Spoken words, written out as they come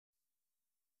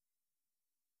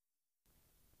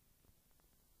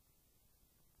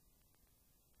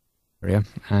area,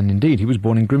 and indeed he was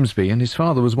born in Grimsby, and his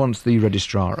father was once the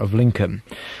registrar of Lincoln.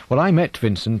 Well, I met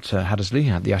Vincent Haddelsey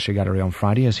at the Asher Gallery on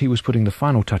Friday as he was putting the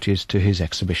final touches to his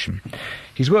exhibition.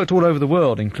 He's worked all over the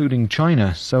world, including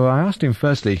China, so I asked him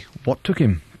firstly what took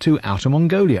him to Outer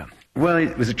Mongolia. Well,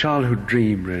 it was a childhood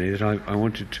dream, really, that I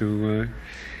wanted to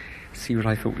see what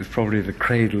I thought was probably the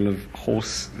cradle of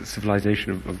horse civilization,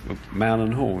 of man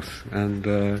and horse,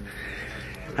 and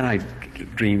I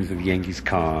dreams of Genghis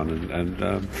Khan,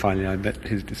 and finally I met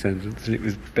his descendants, and it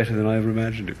was better than I ever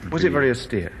imagined it would be. Was it very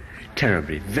austere?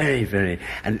 Terribly, very, very.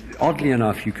 And oddly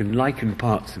enough, you can liken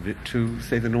parts of it to,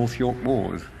 say, the North York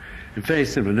Moors. And very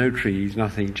similar, no trees,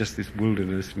 nothing, just this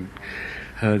wilderness and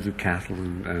herds of cattle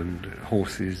and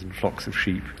horses and flocks of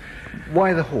sheep.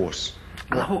 Why the horse?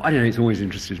 I don't know, it's always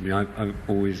interested me. I've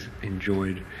always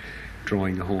enjoyed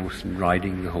drawing the horse and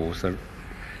riding the horse. I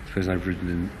suppose I've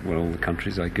ridden in all the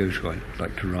countries I go to. I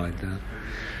like to ride there.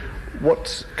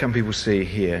 What can people see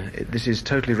here? This is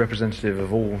totally representative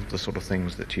of all the sort of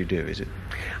things that you do, is it?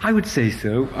 I would say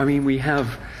so. I mean, we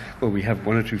have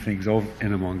one or two things of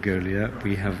Inner Mongolia.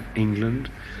 We have England,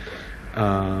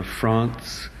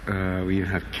 France, we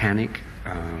have Cannock,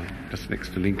 just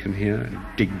next to Lincoln here, and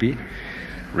Digby,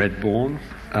 Redbourne.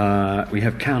 We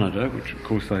have Canada, which of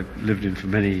course I've lived in for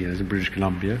many years, in British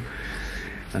Columbia.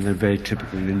 And they're very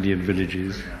typical Indian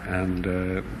villages, and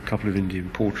a couple of Indian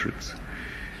portraits.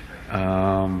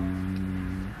 I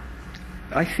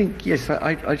think, yes,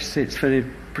 I just say it's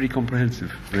pretty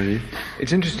comprehensive, really.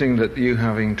 It's interesting that you,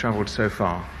 having travelled so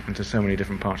far into so many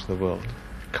different parts of the world,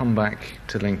 come back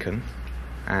to Lincoln,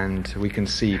 and we can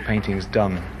see paintings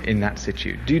done in that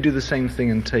situ. Do you do the same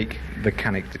thing and take the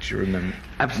Cannock that you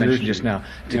mentioned just now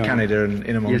to Canada and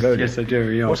Inner Mongolia? Yes, I do.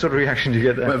 Yeah. What sort of reaction do you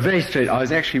get there? Well, very straight. I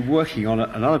was actually working on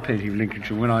another painting of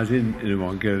Lincolnshire when I was in Inner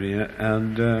Mongolia,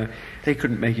 and they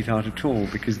couldn't make it out at all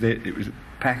because it was a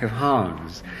pack of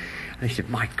hounds. And they said,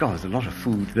 "My God, there's a lot of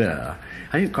food there."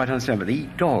 I didn't quite understand, but they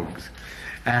eat dogs.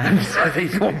 And so they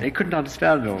thought they couldn't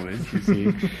understand all this, you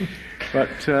see.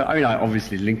 But,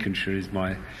 obviously Lincolnshire is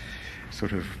my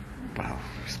sort of,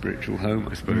 spiritual home,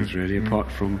 I suppose, really,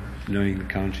 apart from knowing the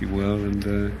county well. And,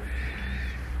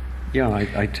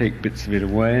 I take bits of it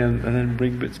away and then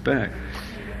bring bits back.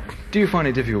 Do you find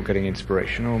it difficult getting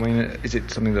inspiration, or, is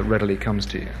it something that readily comes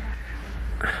to you?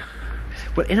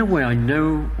 Well, in a way, I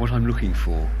know what I'm looking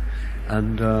for.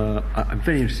 And I'm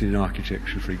very interested in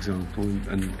architecture, for example,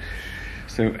 and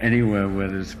so anywhere where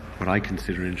there's what I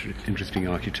consider interesting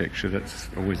architecture, that's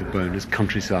always a bonus.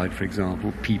 Countryside, for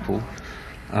example, people,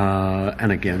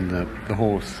 and again the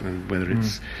horse, and whether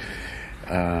it's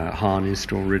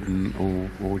harnessed or ridden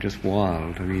or just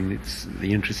wild. I mean,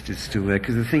 the interest is still there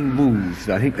because the thing moves.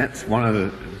 I think that's one of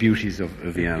the beauties of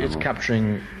the animal. It's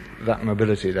capturing that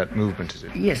mobility, that movement, is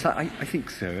it? Yes, I think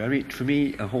so. I mean, for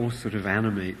me, a horse sort of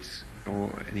animates,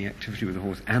 or any activity with a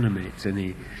horse animates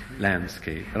any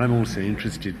landscape. And I'm also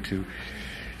interested to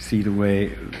see the way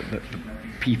that the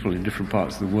people in different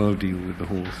parts of the world deal with the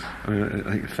horse.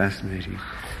 I think it's fascinating.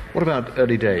 What about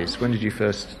early days? When did you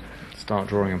first start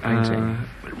drawing and painting?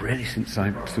 Really, since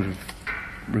I sort of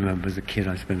remember as a kid,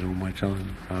 I spent all my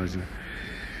time.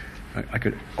 I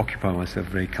could occupy myself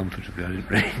very comfortably. I didn't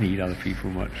really need other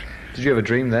people much. Did you ever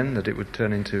dream then that it would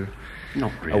turn into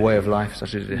not really a way of life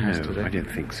such as it has today? No, I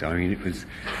didn't think so. I mean, it was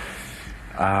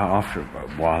after a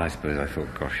while, I suppose, I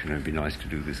thought, gosh, it'd be nice to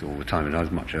do this all the time. And I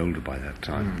was much older by that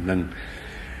time. And then,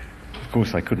 of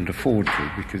course, I couldn't afford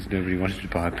to because nobody wanted to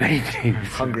buy a painting.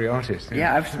 Hungry artist.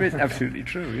 Yeah, absolutely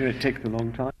true. It takes a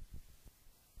long time.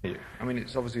 I mean,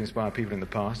 it's obviously inspired people in the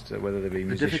past, whether they be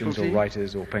musicians or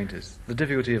writers or painters. The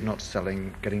difficulty of not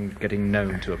selling, getting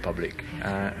known to a public,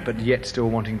 but yet still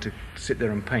wanting to sit there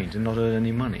and paint and not earn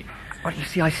any money. Well, you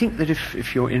see, I think that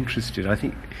if you're interested, I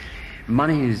think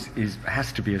money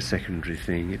has to be a secondary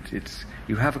thing.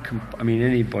 You have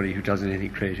anybody who does anything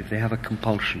creative, they have a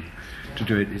compulsion to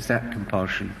do it. It's that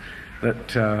compulsion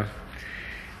that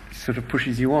sort of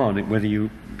pushes you on, whether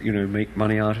you make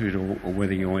money out of it or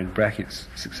whether you're in brackets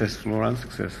successful or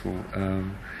unsuccessful.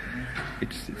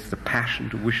 It's the passion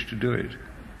to wish to do it.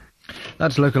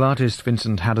 That's local artist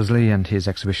Vincent Haddelsey, and his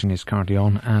exhibition is currently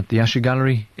on at the Asher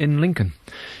Gallery in Lincoln.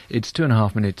 It's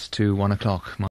 2.5 minutes to 1 o'clock.